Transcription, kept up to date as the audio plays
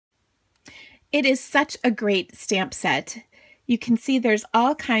It is such a great stamp set. You can see there's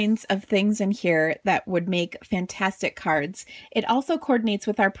all kinds of things in here that would make fantastic cards. It also coordinates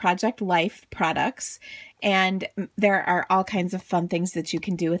with our Project Life products, and there are all kinds of fun things that you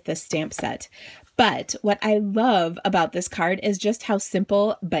can do with this stamp set. But what I love about this card is just how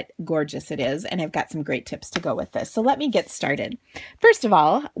simple but gorgeous it is, and I've got some great tips to go with this. So let me get started. First of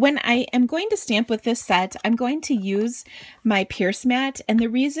all, when I am going to stamp with this set, I'm going to use my Pierce mat, and the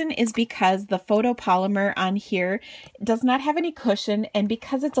reason is because the photopolymer on here does not have any cushion, and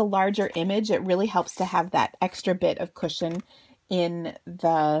because it's a larger image, it really helps to have that extra bit of cushion in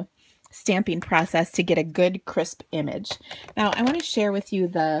the stamping process to get a good crisp image. Now I want to share with you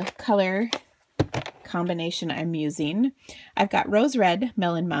the color combination I'm using. I've got Rose Red,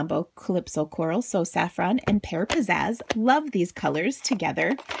 Melon Mambo, Calypso Coral, So Saffron, and Pear Pizzazz. Love these colors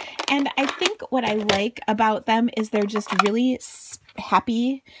together. And I think what I like about them is they're just really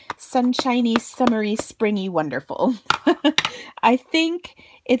happy, sunshiny, summery, springy, wonderful. I think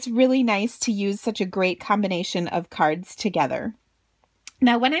it's really nice to use such a great combination of cards together.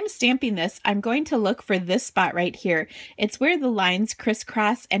 Now, when I'm stamping this, I'm going to look for this spot right here. It's where the lines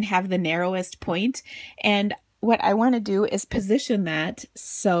crisscross and have the narrowest point. And what I want to do is position that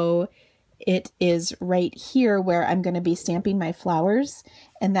so it is right here where I'm going to be stamping my flowers.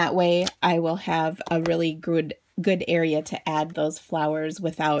 And that way I will have a really good area to add those flowers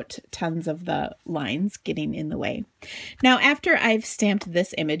without tons of the lines getting in the way. Now, after I've stamped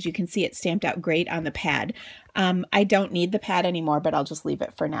this image, you can see it stamped out great on the pad. I don't need the pad anymore, but I'll just leave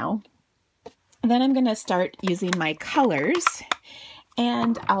it for now. Then I'm going to start using my colors,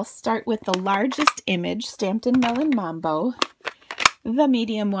 and I'll start with the largest image stamped in Melon Mambo, the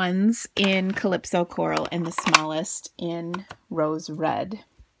medium ones in Calypso Coral, and the smallest in Rose Red.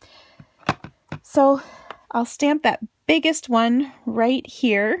 So I'll stamp that biggest one right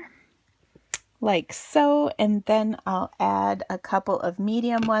here, like so, and then I'll add a couple of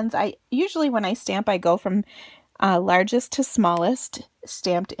medium ones. Usually when I stamp, I go from largest to smallest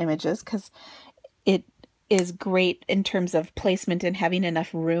stamped images because it is great in terms of placement and having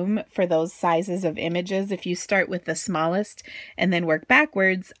enough room for those sizes of images. If you start with the smallest and then work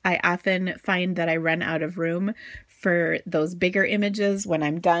backwards, I often find that I run out of room for those bigger images when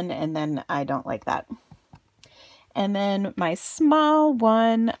I'm done, and then I don't like that. And then my small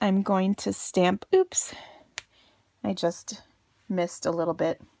one, I'm going to stamp, oops, I just missed a little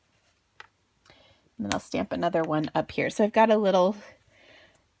bit. And then I'll stamp another one up here. So I've got a little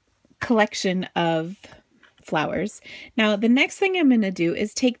collection of flowers. Now the next thing I'm going to do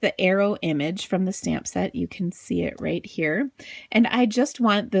is take the arrow image from the stamp set. You can see it right here. And I just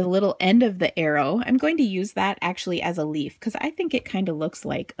want the little end of the arrow. I'm going to use that actually as a leaf because I think it kind of looks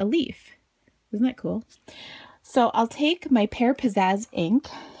like a leaf. Isn't that cool? So I'll take my Pear Pizzazz ink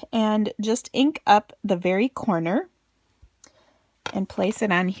and just ink up the very corner and place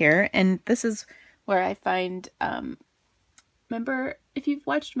it on here. And this is where I find, remember, if you've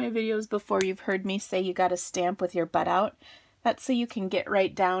watched my videos before, you've heard me say you got to stamp with your butt out. That's so you can get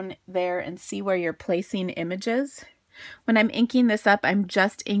right down there and see where you're placing images. When I'm inking this up, I'm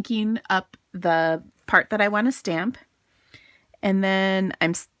just inking up the part that I want to stamp. And then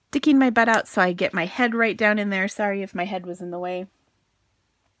I'm sticking my butt out so I get my head right down in there. Sorry if my head was in the way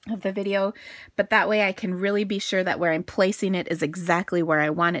of the video, but that way I can really be sure that where I'm placing it is exactly where I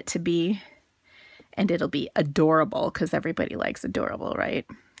want it to be. And it'll be adorable because everybody likes adorable, right?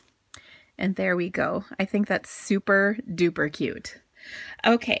 And there we go. I think that's super duper cute.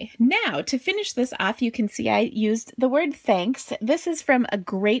 Okay, now to finish this off, you can see I used the word thanks. This is from a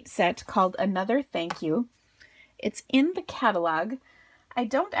great set called Another Thank You. It's in the catalog. I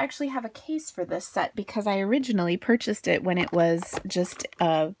don't actually have a case for this set because I originally purchased it when it was just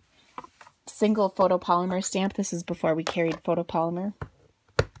a single photopolymer stamp. This is before we carried photopolymer.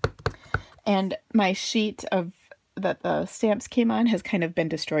 And my sheet of that the stamps came on has kind of been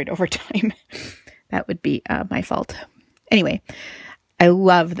destroyed over time. That would be my fault. Anyway, I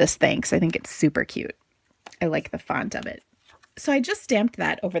love this thanks. I think it's super cute. I like the font of it. So I just stamped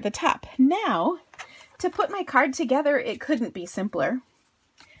that over the top. Now, to put my card together, it couldn't be simpler.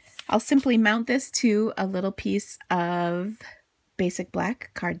 I'll simply mount this to a little piece of basic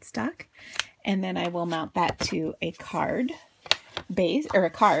black cardstock, and then I will mount that to a card base, or a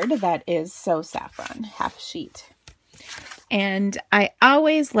card that is So Saffron, half sheet. And I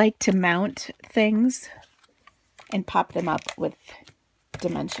always like to mount things and pop them up with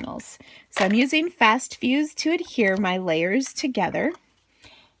dimensionals. So I'm using Fast Fuse to adhere my layers together.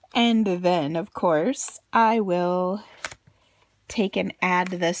 And then, of course, I will take and add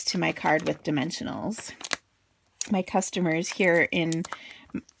this to my card with dimensionals. My customers here in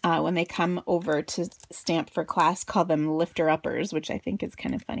when they come over to stamp for class, call them lifter-uppers, which I think is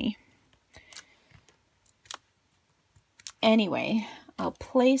kind of funny. Anyway, I'll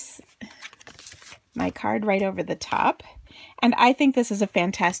place my card right over the top. And I think this is a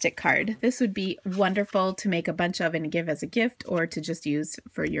fantastic card. This would be wonderful to make a bunch of and give as a gift, or to just use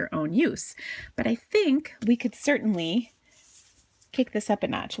for your own use. But I think we could certainly kick this up a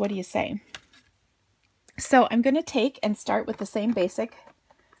notch. What do you say? So I'm going to take and start with the same basic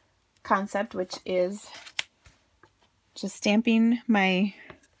concept, which is just stamping my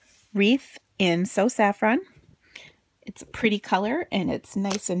wreath in So Saffron. It's a pretty color and it's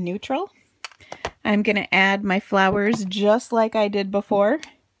nice and neutral. I'm going to add my flowers just like I did before.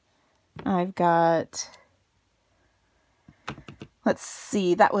 I've got, let's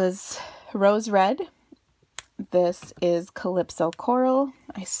see, that was Rose Red. This is Calypso Coral.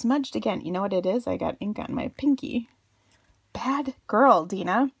 I smudged again. You know what it is? I got ink on my pinky. Bad girl,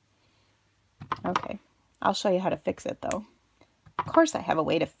 Dina. Okay, I'll show you how to fix it though. Of course I have a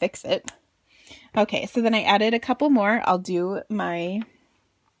way to fix it. Okay, so then I added a couple more. I'll do my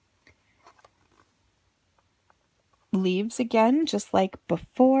leaves again, just like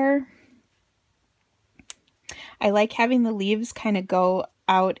before. I like having the leaves kind of go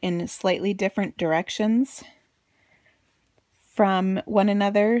out in slightly different directions from one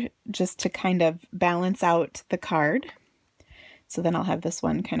another, just to kind of balance out the card. So then I'll have this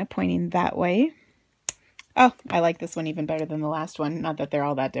one kind of pointing that way. Oh, I like this one even better than the last one. Not that they're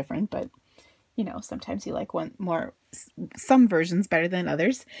all that different, but you know, sometimes you like one more, some versions better than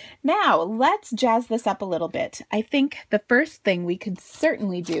others. Now, let's jazz this up a little bit. I think the first thing we could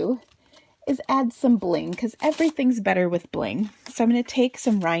certainly do is add some bling, because everything's better with bling. So I'm going to take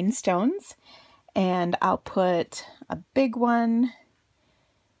some rhinestones, and I'll put a big one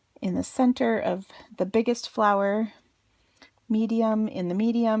in the center of the biggest flower, medium in the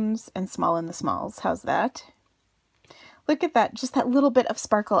mediums, and small in the smalls. How's that? Look at that, just that little bit of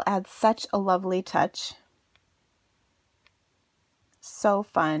sparkle adds such a lovely touch. So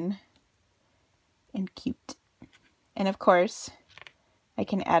fun and cute. And of course, I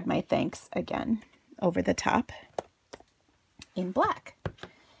can add my thanks again over the top in black.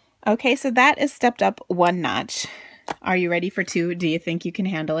 Okay, so that is stepped up one notch. Are you ready for two? Do you think you can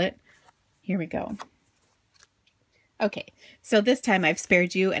handle it? Here we go. Okay, so this time I've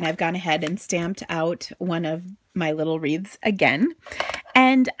spared you and I've gone ahead and stamped out one of my little wreaths again.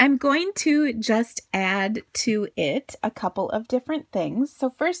 And I'm going to just add to it a couple of different things. So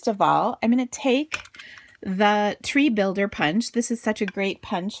first of all, I'm going to take the Tree Builder punch. This is such a great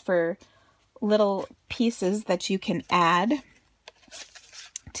punch for little pieces that you can add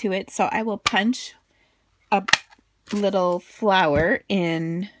to it. So I will punch a little flower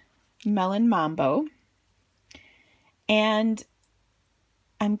in Melon Mambo. And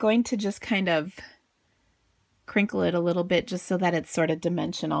I'm going to just kind of crinkle it a little bit just so that it's sort of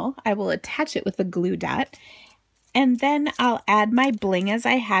dimensional. I will attach it with a glue dot, and then I'll add my bling as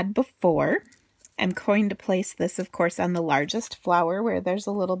I had before. I'm going to place this, of course, on the largest flower where there's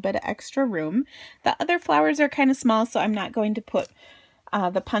a little bit of extra room. The other flowers are kind of small, so I'm not going to put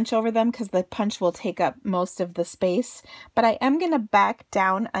the punch over them because the punch will take up most of the space. But I am going to back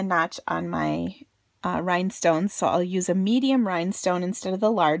down a notch on my rhinestones, so I'll use a medium rhinestone instead of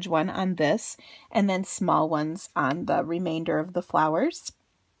the large one on this, and then small ones on the remainder of the flowers.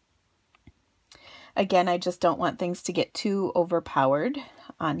 Again, I just don't want things to get too overpowered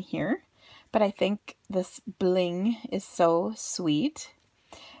on here, but I think this bling is so sweet.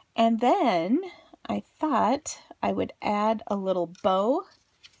 And then I thought I would add a little bow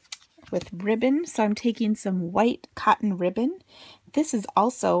with ribbon, so I'm taking some white cotton ribbon. This is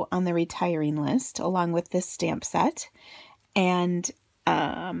also on the retiring list along with this stamp set, and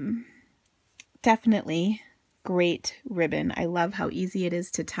definitely great ribbon. I love how easy it is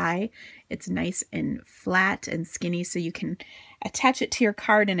to tie. It's nice and flat and skinny, so you can attach it to your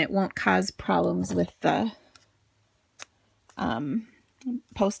card and it won't cause problems with the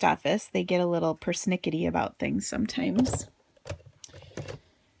post office. They get a little persnickety about things sometimes.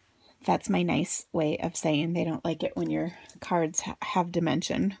 That's my nice way of saying they don't like it when your cards have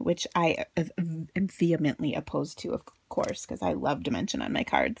dimension, which I am vehemently opposed to, of course, because I love dimension on my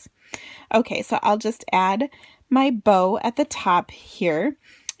cards. Okay, so I'll just add my bow at the top here.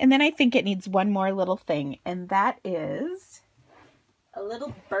 And then I think it needs one more little thing, and that is a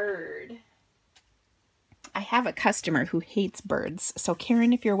little bird. I have a customer who hates birds. So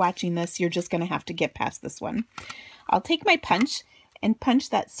Karen, if you're watching this, you're just going to have to get past this one. I'll take my punch and punch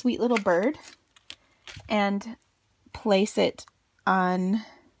that sweet little bird and place it on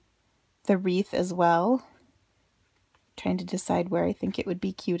the wreath as well. Trying to decide where I think it would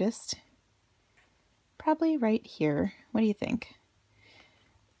be cutest. Probably right here. What do you think?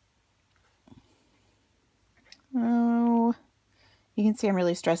 Oh, you can see I'm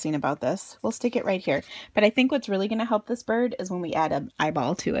really stressing about this. We'll stick it right here. But I think what's really going to help this bird is when we add an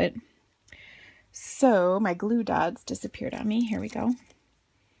eyeball to it. So my glue dots disappeared on me. Here we go.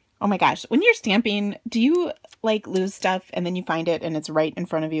 Oh my gosh. When you're stamping, do you like lose stuff and then you find it and it's right in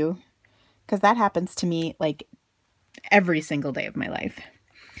front of you? Because that happens to me like every single day of my life.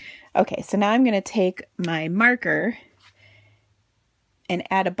 Okay, so now I'm going to take my marker and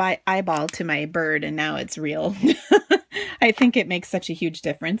add a eyeball to my bird, and now it's real. I think it makes such a huge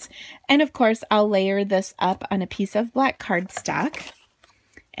difference. And of course, I'll layer this up on a piece of black cardstock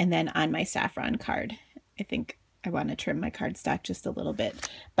and then on my saffron card. I think I want to trim my cardstock just a little bit,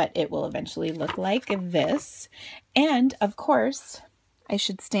 but it will eventually look like this. And of course, I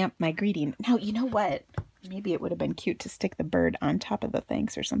should stamp my greeting. Now, you know what? Maybe it would have been cute to stick the bird on top of the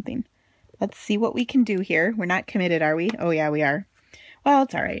thanks or something. Let's see what we can do here. We're not committed, are we? Oh yeah, we are. Well,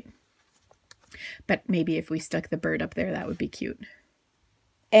 it's all right. But maybe if we stuck the bird up there, that would be cute.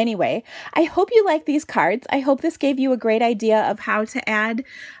 Anyway, I hope you like these cards. I hope this gave you a great idea of how to add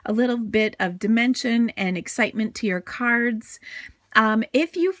a little bit of dimension and excitement to your cards.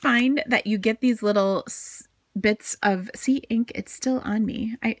 If you find that you get these little bits of, see, ink, it's still on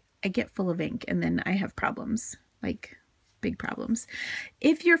me. I get full of ink and then I have problems, like big problems.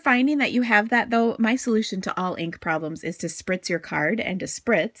 If you're finding that you have that though, my solution to all ink problems is to spritz your card, and to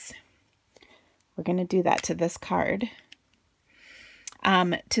spritz, we're going to do that to this card.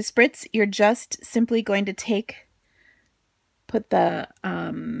 To spritz, you're just simply going to put the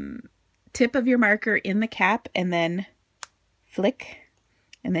tip of your marker in the cap and then flick,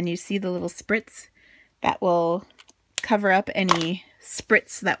 and then you see the little spritz that will cover up any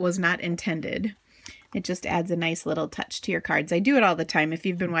spritz that was not intended. It just adds a nice little touch to your cards. I do it all the time. If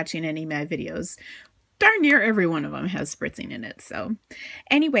you've been watching any of my videos, darn near every one of them has spritzing in it. So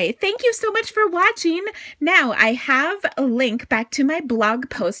anyway, thank you so much for watching. Now I have a link back to my blog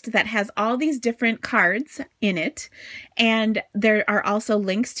post that has all these different cards in it. And there are also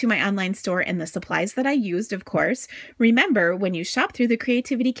links to my online store and the supplies that I used, of course. Remember, when you shop through the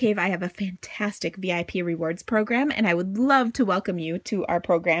Creativity Cave, I have a fantastic VIP rewards program, and I would love to welcome you to our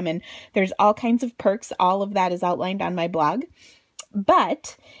program. And there's all kinds of perks. All of that is outlined on my blog.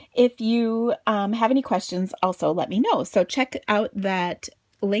 But if you have any questions, also let me know. So check out that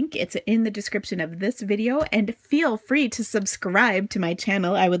link. It's in the description of this video, and feel free to subscribe to my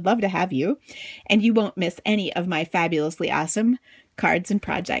channel. I would love to have you, and you won't miss any of my fabulously awesome cards and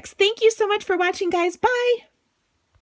projects. Thank you so much for watching, guys. Bye.